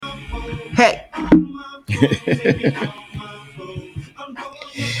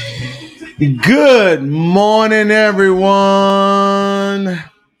Good morning, everyone.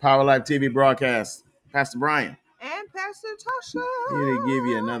 Power Life TV broadcast. Pastor Brian. And Pastor Tasha. Here to give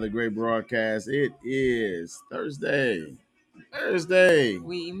you another great broadcast. It is Thursday.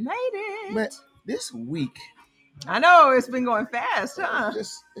 We made it. Man, this week. I know it's been going fast, huh? It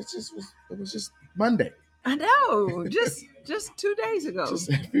was just Monday. I know. Just 2 days ago. Just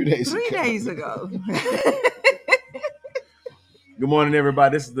a few days 3 days ago. Good morning,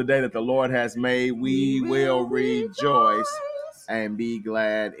 everybody. This is the day that the Lord has made. We will rejoice and be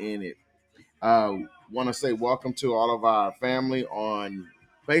glad in it. Want to say welcome to all of our family on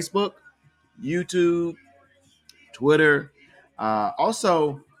Facebook, YouTube, Twitter.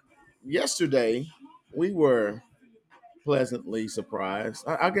 Also, yesterday we were pleasantly surprised.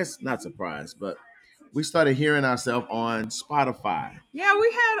 I guess not surprised, but we started hearing ourselves on Spotify. Yeah,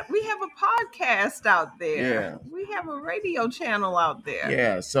 we have a podcast out there. Yeah. We have a radio channel out there.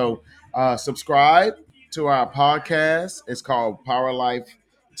 Yeah, so subscribe to our podcast. It's called Power Life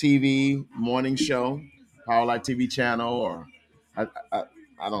TV Morning Show, Power Life TV channel, or I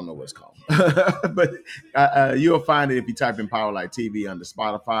don't know what it's called, but you'll find it if you type in Power Life TV under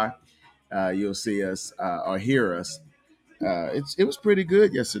Spotify. You'll see us or hear us. It was pretty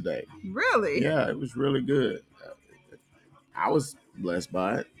good yesterday. Really? Yeah, it was really good. I was blessed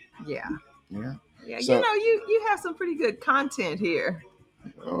by it. Yeah. So, you have some pretty good content here.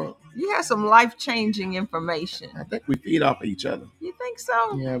 You have some life-changing information. I think we feed off of each other. You think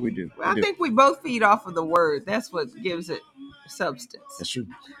so? Yeah, we do. Well, I think we both feed off of the word. That's what gives it substance. That's true.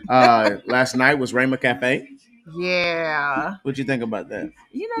 Last night was Rhema Cafe. Yeah. What'd you think about that?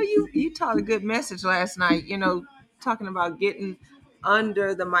 You taught a good message last night, talking about getting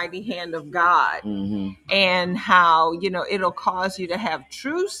under the mighty hand of God, and how, it'll cause you to have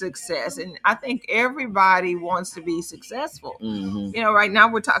true success. And I think everybody wants to be successful. Right now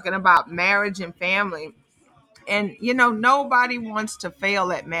we're talking about marriage and family. And, nobody wants to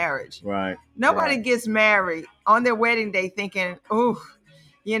fail at marriage. Right. Nobody gets married on their wedding day thinking,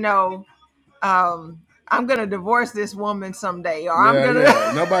 I'm going to divorce this woman someday, or I'm going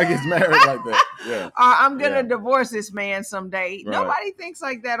to. Nobody gets married like that. Yeah. Or I'm going to divorce this man someday. Right. Nobody thinks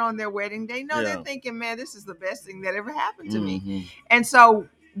like that on their wedding day. No, they're thinking, man, this is the best thing that ever happened to me. And so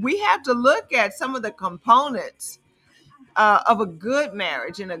we have to look at some of the components of a good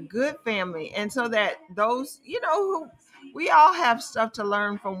marriage and a good family. And so that those, we all have stuff to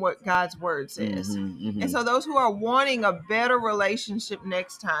learn from what God's word says. And so those who are wanting a better relationship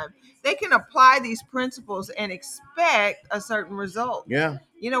next time, they can apply these principles and expect a certain result. Yeah.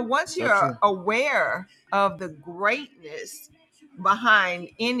 Once you're aware of the greatness behind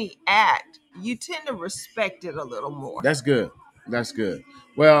any act, you tend to respect it a little more. That's good.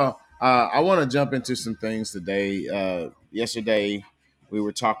 Well, I want to jump into some things today. Yesterday, we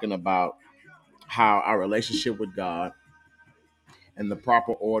were talking about how our relationship with God and the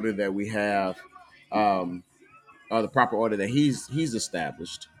proper order that we have, or the proper order that He's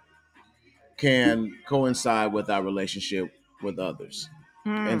established, can coincide with our relationship with others.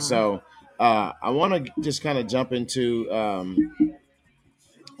 And so I want to just kind of jump into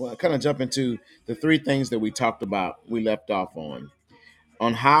the three things that we talked about, we left off on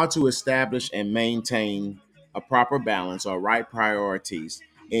how to establish and maintain a proper balance or right priorities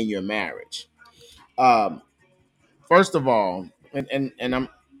in your marriage. First of all, and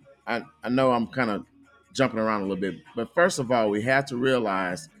I know I'm kind of jumping around a little bit, but first of all, we have to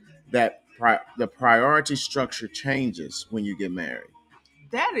realize that the priority structure changes when you get married.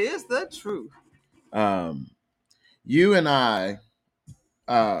 That is the truth. You and I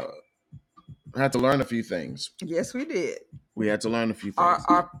had to learn a few things. Yes, we did. We had to learn a few things.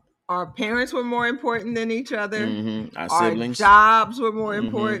 Our parents were more important than each other. Our siblings. Our jobs were more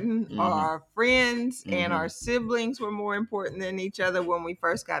important. Our friends and our siblings were more important than each other when we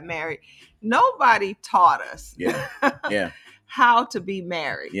first got married. Nobody taught us how to be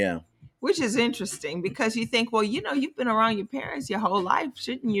married. Yeah. Which is interesting because you think, well, you've been around your parents your whole life.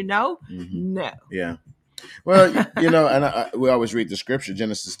 Shouldn't you know? No. Yeah. Well, and we always read the scripture,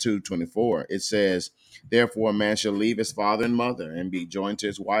 Genesis 2:24. It says, therefore, a man shall leave his father and mother and be joined to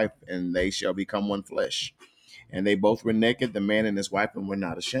his wife, and they shall become one flesh. And they both were naked, the man and his wife, and were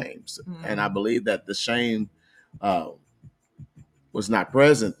not ashamed. And I believe that the shame was not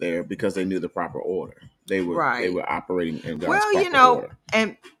present there because they knew the proper order. They were operating in God's proper order.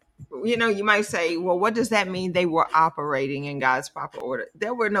 And you might say, well, what does that mean? They were operating in God's proper order.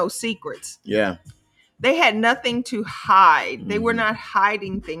 There were no secrets. Yeah. they had nothing to hide. They were not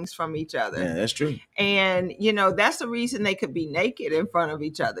hiding things from each other. Yeah, that's true. And, that's the reason they could be naked in front of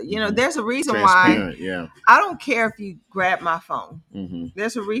each other. There's a reason why. Yeah. I don't care if you grab my phone.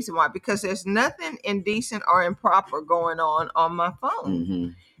 There's a reason why, because there's nothing indecent or improper going on my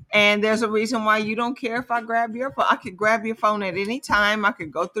phone. And there's a reason why you don't care if I grab your phone. I could grab your phone at any time. I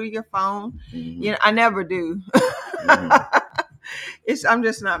could go through your phone. I never do. I'm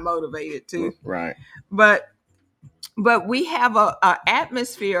just not motivated to. Right. But we have a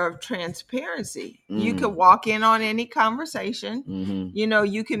atmosphere of transparency. You could walk in on any conversation.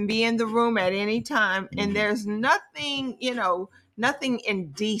 You can be in the room at any time, and there's nothing, nothing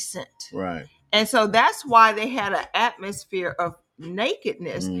indecent. Right. And so that's why they had an atmosphere of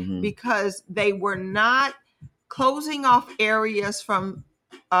nakedness, because they were not closing off areas from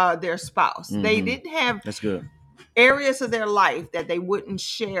their spouse. They didn't have that's good areas of their life that they wouldn't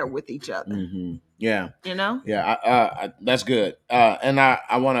share with each other. Yeah. Yeah. That's good. And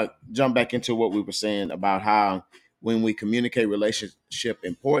I want to jump back into what we were saying about how when we communicate relationship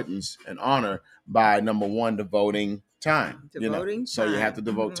importance and honor by, number one, devoting time. So you have to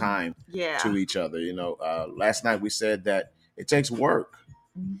devote time to each other. Last night we said that it takes work.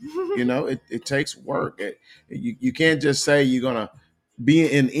 It takes work. You can't just say you're going to be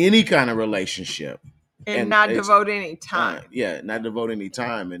in any kind of relationship and not devote any time. Not devote any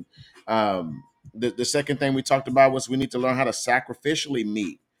time. And the second thing we talked about was we need to learn how to sacrificially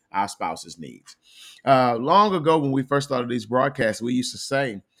meet our spouse's needs. Long ago, when we first started these broadcasts, we used to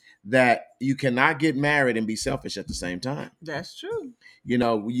say that you cannot get married and be selfish at the same time. That's true.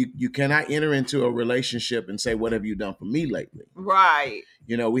 You cannot enter into a relationship and say, what have you done for me lately? Right.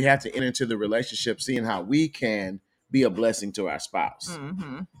 We have to enter into the relationship seeing how we can be a blessing to our spouse.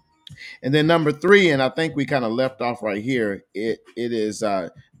 And then number 3, and I think we kind of left off right here, it is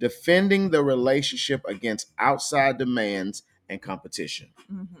defending the relationship against outside demands and competition.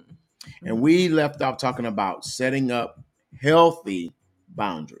 And we left off talking about setting up healthy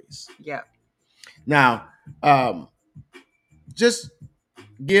boundaries. Yeah. Now, just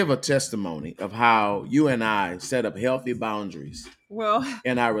give a testimony of how you and I set up healthy boundaries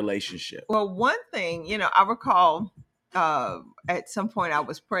in our relationship. Well, one thing, I recall at some point I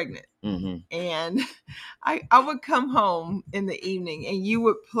was pregnant, and I would come home in the evening and you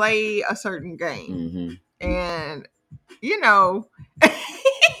would play a certain game, and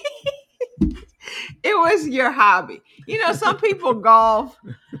it was your hobby. Some people golf,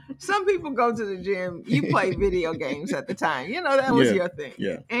 some people go to the gym. You play video games at the time. That was your thing.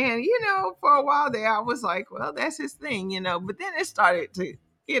 Yeah. And for a while there, I was like, well, that's his thing. But then it started to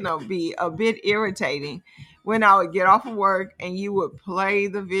be a bit irritating when I would get off of work and you would play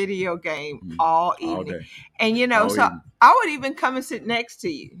the video game all evening. Okay. And, so evening. I would even come and sit next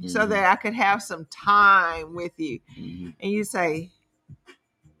to you so that I could have some time with you. And you say,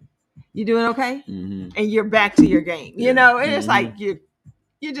 you doing okay? And you're back to your game, and it's like you're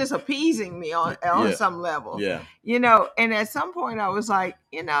just appeasing me on some level. Yeah. And at some point I was like,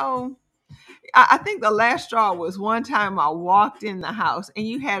 I think the last straw was one time I walked in the house and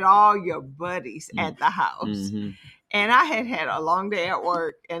you had all your buddies at the house. And I had a long day at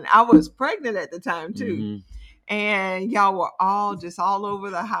work and I was pregnant at the time too. And y'all were all over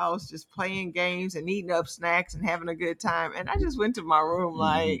the house, just playing games and eating up snacks and having a good time. And I just went to my room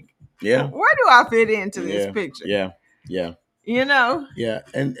like, where do I fit into this picture? Yeah. Yeah.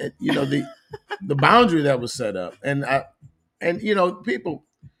 And the boundary that was set up, and people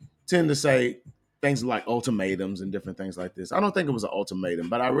tend to say things like ultimatums and different things like this. I don't think it was an ultimatum,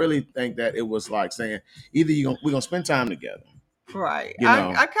 but I really think that it was like saying either we're gonna spend time together. Right.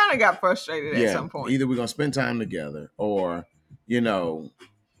 I kind of got frustrated at some point. Either we're gonna spend time together, or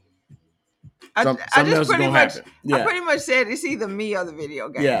I just pretty much said it's either me or the video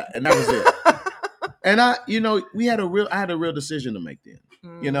game. Yeah, and that was it. And I had a real decision to make then.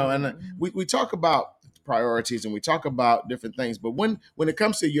 And we talk about priorities and we talk about different things, but when it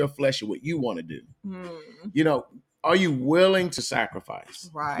comes to your flesh and what you want to do, are you willing to sacrifice?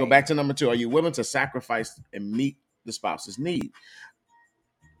 Right. Go back to number 2. Are you willing to sacrifice and meet the spouse's need?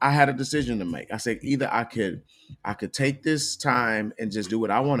 I had a decision to make. I said either I could take this time and just do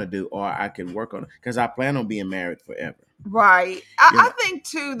what I want to do, or I could work on it because I plan on being married forever. Right. I think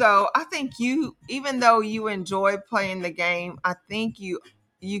too, though, you, even though you enjoy playing the game, I think you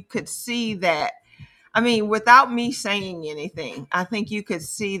could see that. I mean, without me saying anything, I think you could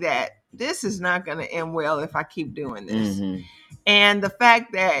see that this is not going to end well if I keep doing this. And the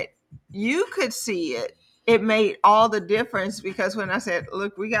fact that you could see it it made all the difference, because when I said,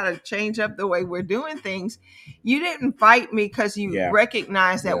 look, we got to change up the way we're doing things, you didn't fight me because you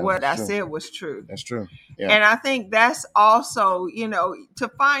recognized that what I said was true. That's true. Yeah. And I think that's also, to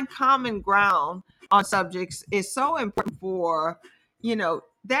find common ground on subjects is so important for,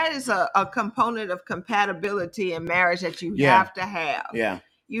 that is a component of compatibility in marriage that you have to have. Yeah.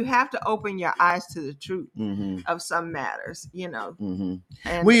 You have to open your eyes to the truth of some matters, And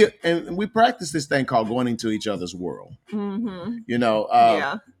we practice this thing called going into each other's world. You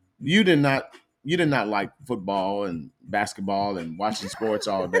did not like football and basketball and watching sports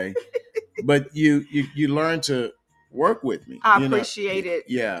all day, but you learned to work with me. I appreciated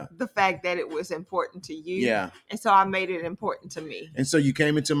the fact that it was important to you. Yeah. And so I made it important to me. And so you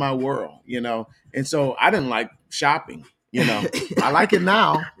came into my world, and so I didn't like shopping. I like it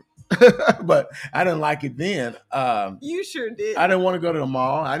now, but I didn't like it then. You sure did. I didn't want to go to the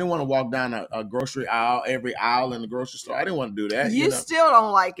mall. I didn't want to walk down a grocery aisle, every aisle in the grocery store. I didn't want to do that. You still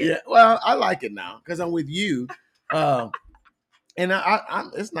don't like it. Yeah, well, I like it now because I'm with you. And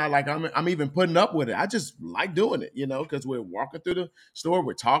I'm it's not like I'm even putting up with it. I just like doing it, because we're walking through the store,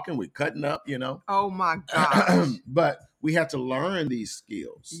 we're talking, we're cutting up, Oh my gosh. But we had to learn these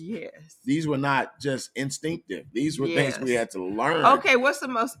skills. Yes. These were not just instinctive. These were things we had to learn. Okay, what's the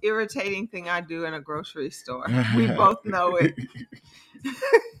most irritating thing I do in a grocery store? We both know it.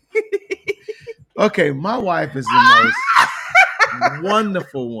 Okay, my wife is the most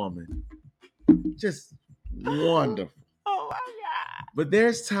wonderful woman. Just wonderful. Oh my God. But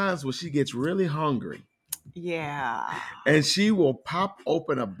there's times where she gets really hungry. Yeah. And she will pop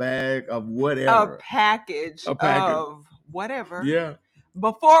open a bag of whatever. A package of whatever. Yeah.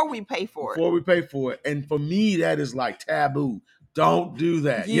 Before we pay for it. And for me, that is like taboo. Don't do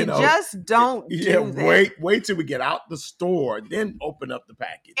that. You just don't do that. Wait till we get out the store, then open up the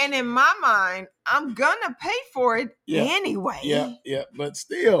package. And in my mind, I'm gonna pay for it anyway. Yeah. But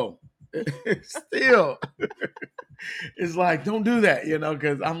still, it's like, don't do that,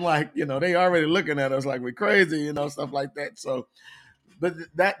 because I'm like, they already looking at us like we're crazy, stuff like that. So, but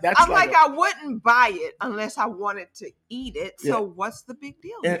that's I'm like I wouldn't buy it unless I wanted to eat it. So what's the big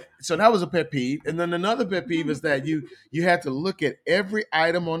deal? And so that was a pet peeve. And then another pet peeve is that you had to look at every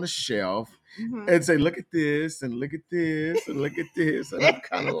item on the shelf and say, look at this and look at this and look at this. And I'm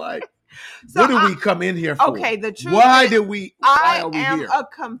kind of like, what do we come in here for? Okay, the truth why is, are we here? I am a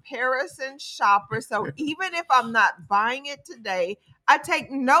comparison shopper. So even if I'm not buying it today, I take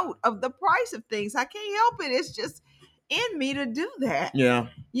note of the price of things. I can't help it. It's just in me to do that. Yeah.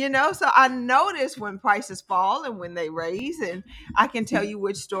 So I notice when prices fall and when they raise, and I can tell you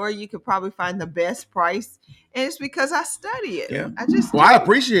which store you could probably find the best price. And it's because I study it. Yeah. I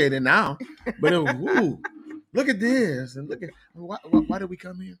appreciate it now. But look at this and look at why did we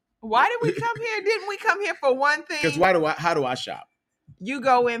come here? Why did we come here? Didn't we come here for one thing? Because how do I shop? You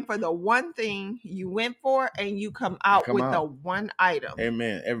go in for the one thing you went for, and you come out with the one item.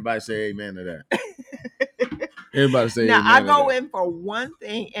 Amen. Everybody say amen to that. Everybody say now, amen. Now I go in for one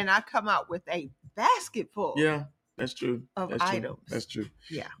thing, and I come out with a basket full. Yeah, that's true. Of items. That's true.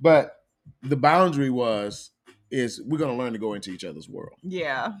 Yeah. But the boundary is we're going to learn to go into each other's world.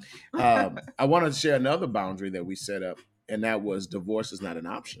 Yeah. I want to share another boundary that we set up, and that was divorce is not an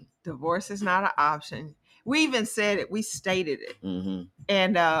option. Divorce is not an option. We even said it. We stated it. Mm-hmm.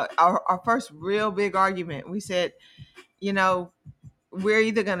 And our first real big argument, we said, we're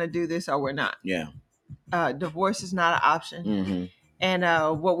either going to do this or we're not. Yeah. Divorce is not an option. Mm-hmm.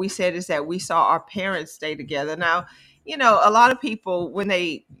 And what we said is that we saw our parents stay together. Now, a lot of people, when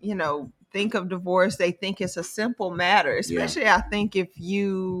they, think of divorce, they think it's a simple matter, especially I think if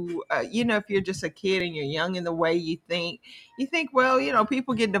you, if you're just a kid and you're young in the way you think, well,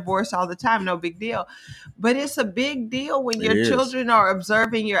 people get divorced all the time, no big deal. But it's a big deal when your children are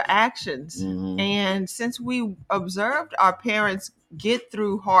observing your actions. Mm-hmm. And since we observed our parents get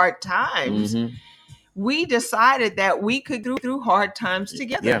through hard times, we decided that we could go through hard times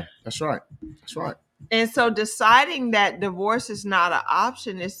together. Yeah, that's right. That's right. And so deciding that divorce is not an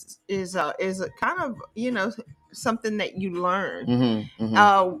option is a kind of, something that you learn. Mm-hmm,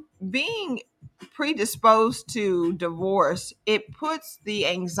 mm-hmm. Being predisposed to divorce, it puts the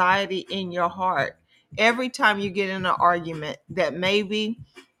anxiety in your heart every time you get in an argument that maybe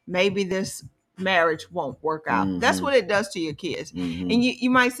this marriage won't work out. Mm-hmm. That's what it does to your kids. Mm-hmm. And you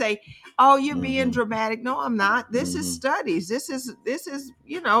might say, oh, you're being dramatic. No, I'm not. This is studies. This is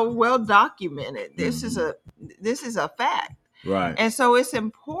well documented. This is a fact. Right. And so it's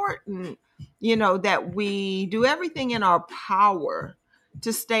important, that we do everything in our power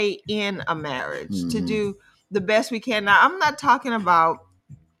to stay in a marriage, to do the best we can. Now, I'm not talking about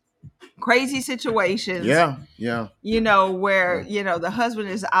crazy situations. Yeah, yeah. Where the husband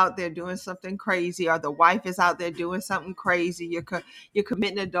is out there doing something crazy, or the wife is out there doing something crazy. You're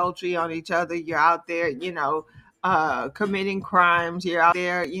committing adultery on each other. You're out there, committing crimes. You're out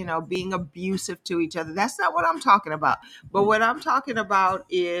there, being abusive to each other. That's not what I'm talking about. But what I'm talking about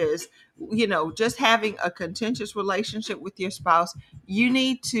is, just having a contentious relationship with your spouse. You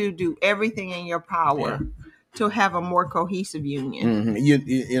need to do everything in your power to have a more cohesive union.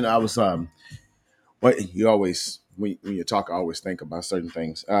 I was well, you always when you talk, I always think about certain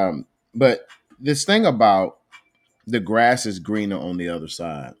things. But this thing about the grass is greener on the other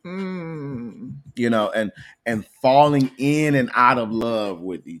side. And falling in and out of love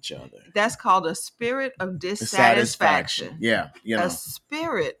with each other. That's called a spirit of dissatisfaction. Yeah, a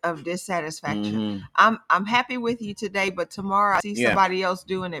spirit of dissatisfaction. I'm happy with you today, but tomorrow I see somebody else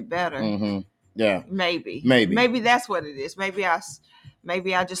doing it better. Yeah, maybe that's what it is.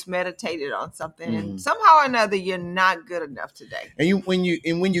 Maybe I just meditated on something, and somehow or another you're not good enough today. And when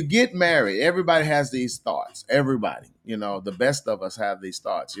you get married, everybody has these thoughts. Everybody, the best of us have these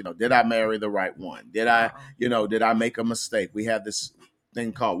thoughts. Did I marry the right one? Did I make a mistake? We have this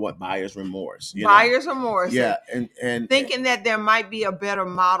thing called buyer's remorse. Buyer's remorse. Yeah, and thinking that there might be a better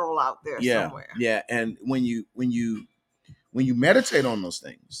model out there somewhere. Yeah, and when you meditate on those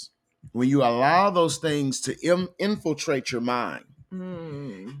things, when you allow those things to infiltrate your mind,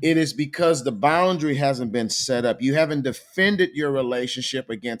 it is because the boundary hasn't been set up. You haven't defended your relationship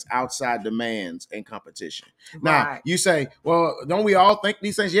against outside demands and competition. Right. Now you say, "Well, don't we all think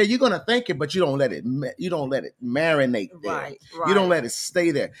these things?" Yeah, you're going to think it, but you don't let it marinate there. Right. You don't let it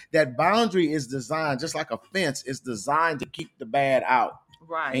stay there. That boundary is designed, just like a fence, is designed to keep the bad out,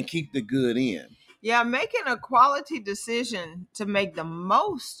 and keep the good in. Yeah, making a quality decision to make the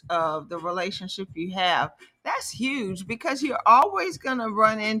most of the relationship you have, that's huge, because you're always going to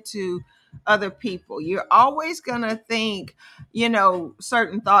run into other people. You're always going to think,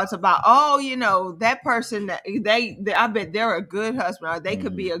 certain thoughts about, that person, I bet they're a good husband, or they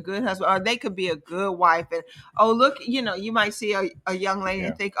could be a good husband, or they could be a good wife. And, look, you might see a young lady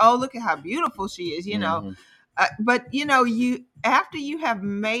and think, look at how beautiful she is, but after you have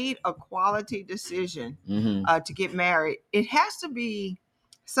made a quality decision to get married, it has to be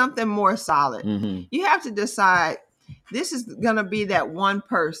something more solid. You have to decide, this is going to be that one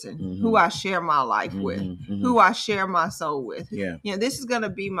person who I share my life with, who I share my soul with. This is going to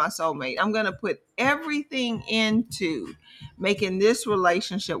be my soulmate. I'm going to put everything into making this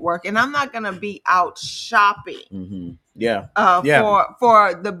relationship work, and I'm not going to be out shopping. For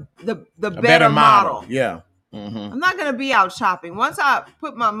the better model. Yeah. I'm not going to be out shopping. Once I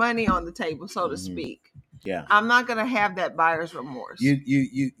put my money on the table, so to speak, I'm not going to have that buyer's remorse.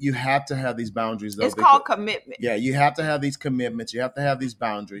 You have to have these boundaries, though. It's called commitment. Yeah, you have to have these commitments. You have to have these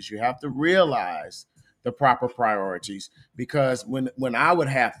boundaries. You have to realize the proper priorities, because when I would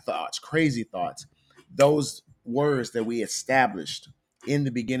have thoughts, crazy thoughts, those words that we established in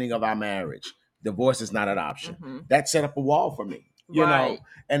the beginning of our marriage, divorce is not an option. That set up a wall for me.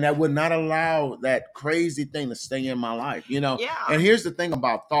 And that would not allow that crazy thing to stay in my life, And here's the thing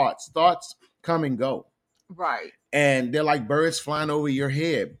about thoughts come and go. Right. And they're like birds flying over your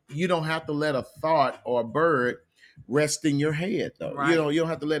head. You don't have to let a thought or a bird rest in your head, though. Right. You don't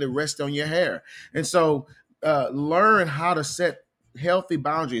have to let it rest on your hair. And so learn how to set healthy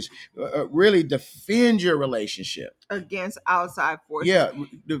boundaries. Really defend your relationship against outside forces. Yeah,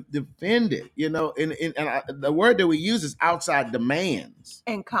 defend it. And the word that we use is outside demands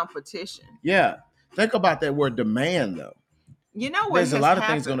and competition. Yeah, think about that word demand, though. There's a lot of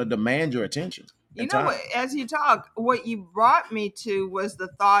things going to demand your attention. As you talk, what you brought me to was the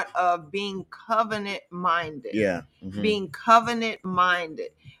thought of being covenant minded. Yeah. Being covenant minded.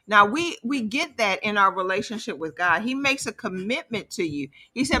 Now we get that in our relationship with God. He makes a commitment to you.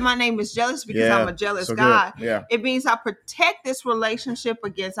 He said, "My name is jealous because I'm a jealous God." Yeah. It means I protect this relationship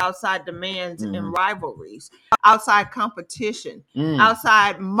against outside demands and rivalries, outside competition,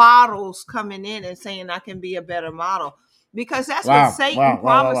 outside models coming in and saying I can be a better model. Because that's what Satan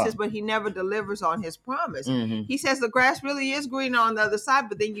promises, but he never delivers on his promise. He says the grass really is greener on the other side,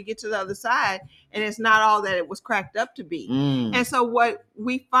 but then you get to the other side and it's not all that it was cracked up to be. And so what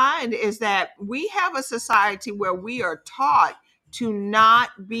we find is that we have a society where we are taught to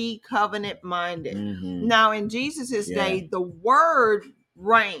not be covenant minded. Now, in Jesus's day, the word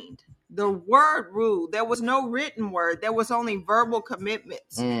reigned. The word ruled. There was no written word. There was only verbal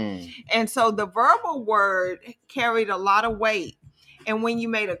commitments. And so the verbal word carried a lot of weight. And when you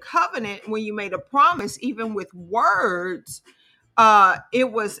made a covenant, when you made a promise, even with words,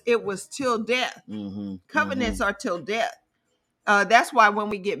 it was till death. Covenants are till death. That's why when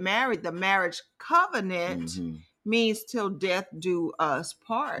we get married, the marriage covenant means till death do us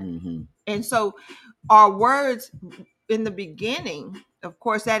part. And so our words in the beginning, of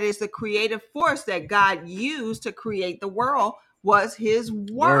course, that is the creative force that God used to create the world, was his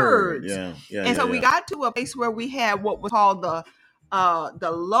words. And so we got to a place where we had what was called the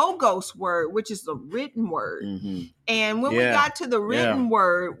logos word, which is the written word. And when we got to the written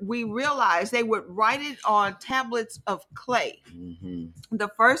word, we realized they would write it on tablets of clay. The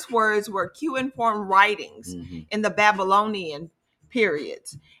first words were cuneiform writings in the Babylonian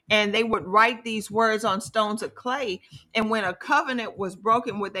periods. And they would write these words on stones of clay. And when a covenant was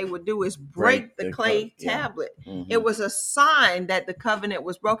broken, what they would do is break the clay tablet. It was a sign that the covenant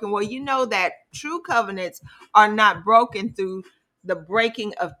was broken. Well, you know that true covenants are not broken through the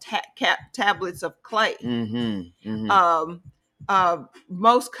breaking of tablets of clay.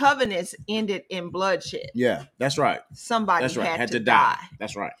 Most covenants ended in bloodshed. Yeah, that's right. Somebody had to die.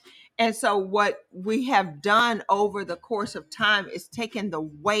 That's right. And so what we have done over the course of time is taken the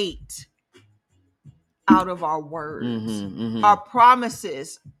weight out of our words. Our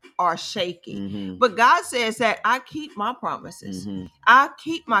promises are shaky. But God says that I keep my promises. I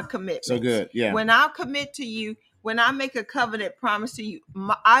keep my commitments. So good. Yeah. When I commit to you, when I make a covenant promise to you,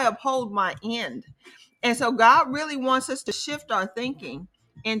 I uphold my end. And so God really wants us to shift our thinking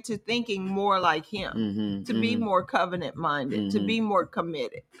into thinking more like him, to be more covenant minded, to be more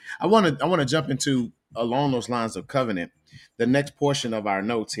committed. I want to jump into, along those lines of covenant, the next portion of our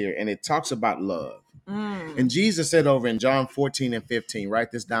notes here, and it talks about love. And Jesus said over in John 14 and 15, write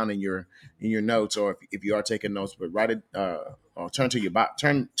this down in your notes, or if you are taking notes, but write it or turn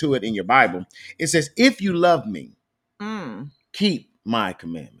to it in your Bible. It says, if you love me, keep my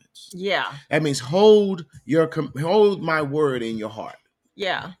commandments. Yeah. That means hold my word in your heart.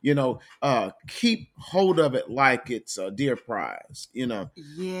 Yeah. Keep hold of it like it's a dear prize,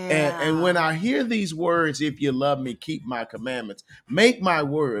 Yeah. And when I hear these words, if you love me, keep my commandments, make my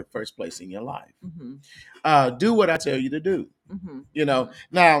word first place in your life. Do what I tell you to do.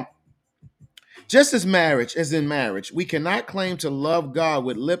 Now, just as in marriage, we cannot claim to love God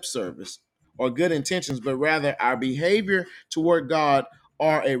with lip service or good intentions, but rather our behavior toward God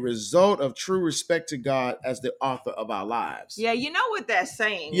are a result of true respect to God as the author of our lives. Yeah, you know what that's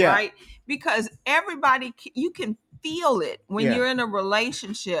saying, right? Because everybody, you can feel it when you're in a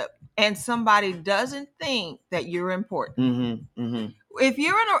relationship and somebody doesn't think that you're important. If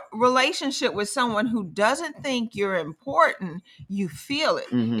you're in a relationship with someone who doesn't think you're important, you feel it.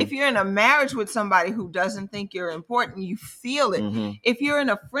 If you're in a marriage with somebody who doesn't think you're important, you feel it. If you're in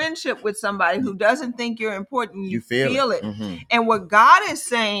a friendship with somebody who doesn't think you're important, you feel it. And what God is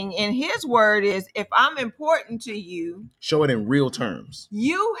saying in his word is, if I'm important to you, show it in real terms.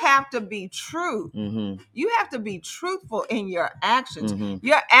 You have to be true. You have to be truthful in your actions.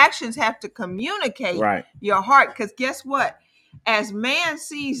 Your actions have to communicate your heart. Because guess what? As man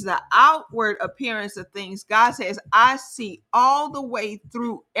sees the outward appearance of things, God says, I see all the way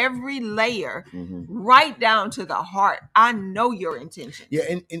through every layer, right down to the heart. I know your intentions. Yeah,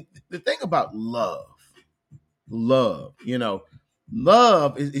 and the thing about love, love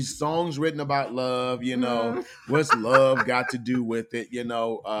is songs written about love. What's love got to do with it?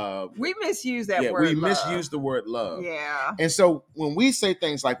 We misuse that word. We misuse the word love. Yeah. And so when we say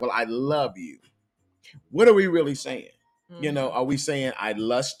things like, well, I love you, what are we really saying? Are we saying I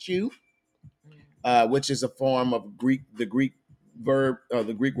lust you, which is a form of the Greek verb,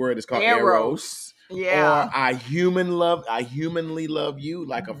 the Greek word is called eros. Yeah. Or I humanly love you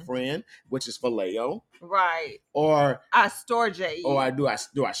like a friend, which is phileo. Right. Or I storge you. Or do I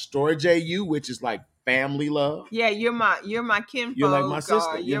storge you, which is like family love. Yeah, you're my kinfolk. You're like my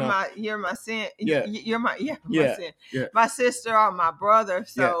sister. You're my sin. Yeah. You're my sin. Yeah. My sister or my brother.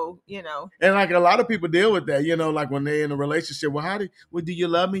 So And like a lot of people deal with that. Like when they're in a relationship. Well, do you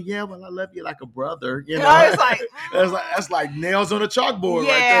love me? Yeah. Well, I love you like a brother. It's like that's like nails on a chalkboard.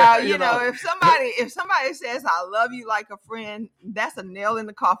 Yeah. Right there, if somebody says I love you like a friend, that's a nail in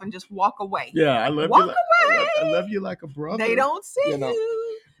the coffin. Just walk away. Yeah, I love walk you. Away. I love you like a brother. They don't see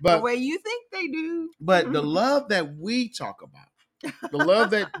you. But the way you think they do. But the love that we talk about, the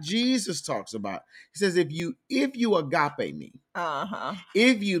love that Jesus talks about, he says, if you agape me,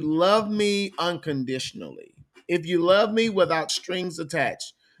 if you love me unconditionally, if you love me without strings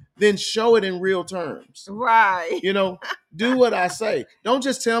attached, then show it in real terms. Right. Do what I say. Don't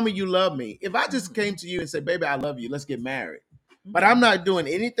just tell me you love me. If I just came to you and said, baby, I love you, let's get married. But I'm not doing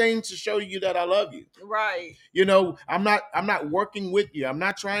anything to show you that I love you. Right. I'm not working with you. I'm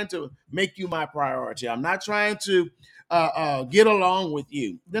not trying to make you my priority. I'm not trying to get along with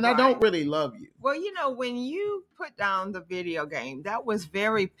you, then I don't really love you. Well, when you put down the video game, that was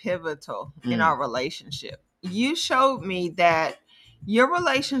very pivotal in our relationship. You showed me that your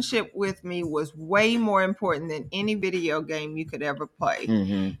relationship with me was way more important than any video game you could ever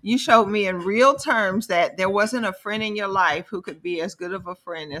play. You showed me in real terms that there wasn't a friend in your life who could be as good of a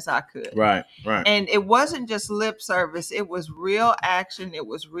friend as I could. Right. And it wasn't just lip service. It was real action. It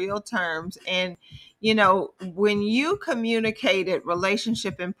was real terms. And, when you communicated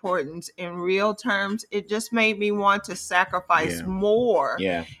relationship importance in real terms, it just made me want to sacrifice more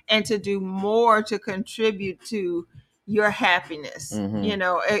and to do more to contribute to your happiness.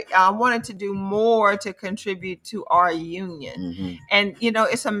 I wanted to do more to contribute to our union. And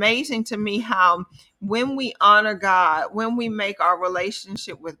it's amazing to me how when we honor God, when we make our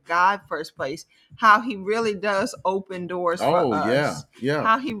relationship with God first place, how he really does open doors for us.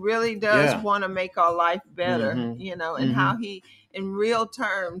 How he really does want to make our life better, and how he in real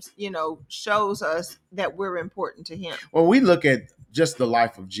terms, shows us that we're important to him. When we look at just the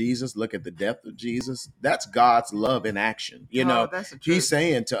life of Jesus, look at the death of Jesus, that's God's love in action. That's the truth. He's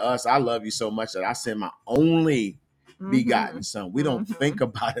saying to us, I love you so much that I send my only begotten son. We don't think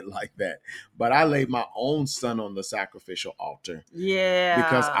about it like that, but I laid my own son on the sacrificial altar.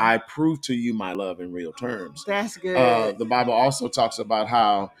 Because I proved to you my love in real terms. That's good. The Bible also talks about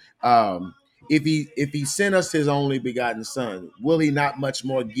how if he sent us his only begotten son, will he not much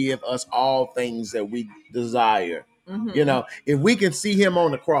more give us all things that we desire? If we can see him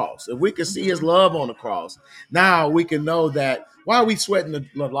on the cross, if we can see his love on the cross, now we can know that why are we sweating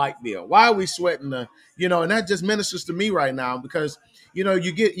the light bill? Why are we sweating the, and that just ministers to me right now because,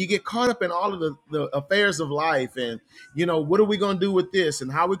 you get caught up in all of the affairs of life and, what are we going to do with this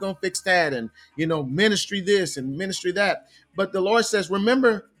and how are we going to fix that? And, ministry this and ministry that. But the Lord says,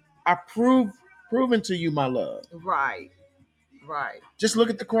 remember, I proven to you my love. Right. Just look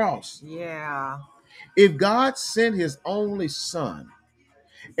at the cross. Yeah. If God sent his only son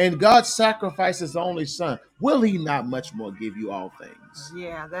and God sacrificed his only son, will he not much more give you all things?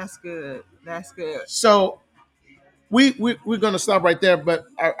 Yeah, that's good. So we're going to stop right there. But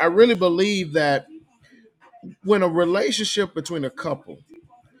I really believe that when a relationship between a couple,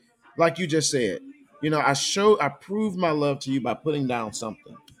 like you just said, I proved my love to you by putting down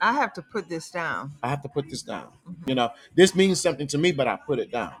something. I have to put this down. This means something to me, but I put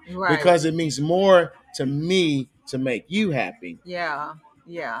it down. Right. Because it means more to me to make you happy. Yeah.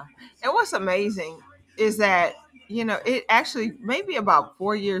 And what's amazing is that, it actually maybe about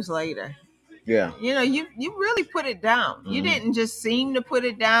 4 years later. Yeah. You really put it down. You didn't just seem to put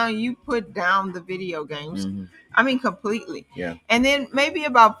it down. You put down the video games. I mean, completely. Yeah. And then maybe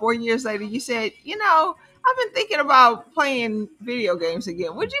about 4 years later, you said, I've been thinking about playing video games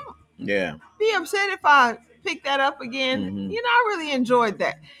again. Would you be upset if I picked that up again? I really enjoyed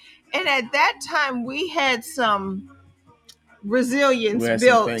that. And at that time, we had some resilience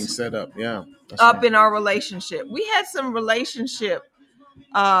built, some things set up. Yeah. Up in our relationship. We had some relationship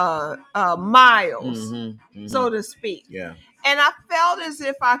miles, so to speak. Yeah. And I felt as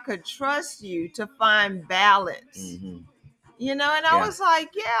if I could trust you to find balance. And I was like,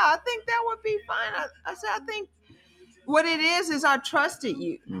 yeah, I think that would be fine. I said, I think what it is I trusted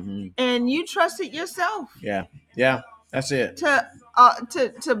you and you trusted yourself. Yeah. That's it.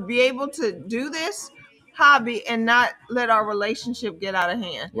 To be able to do this hobby and not let our relationship get out of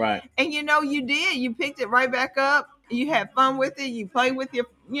hand. Right. And you did. You picked it right back up. You had fun with it. You play with your,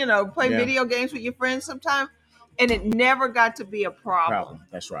 video games with your friends sometime. And it never got to be a problem.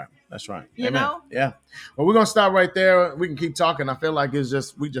 That's right. You Amen. know? Yeah. Well, we're going to stop right there. We can keep talking. I feel like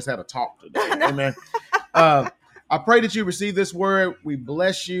we just had a talk today. Amen. I pray that you receive this word. We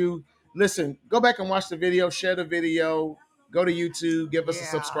bless you. Listen, go back and watch the video, share the video, go to YouTube, give us a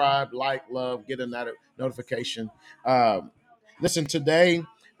subscribe, like, love, get a notification. Listen, today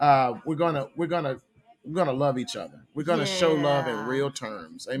we're gonna love each other. We're gonna show love in real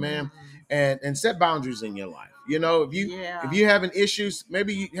terms. Amen. And set boundaries in your life. If you having issues,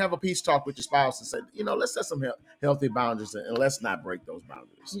 maybe you have a peace talk with your spouse and say, let's set some healthy boundaries and let's not break those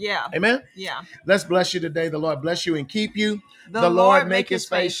boundaries. Yeah. Amen. Yeah. Let's bless you today. The Lord bless you and keep you. The Lord make his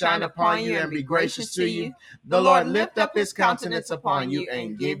face shine upon you and be gracious to you. The Lord lift up his countenance upon you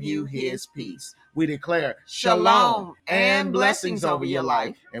and give you his peace. We declare shalom and blessings over your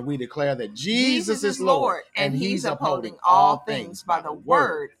life. And we declare that Jesus is Lord and he's upholding all things by the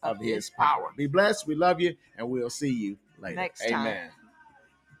word of his power. Be blessed. We love you. And we'll see you later. Next time. Amen.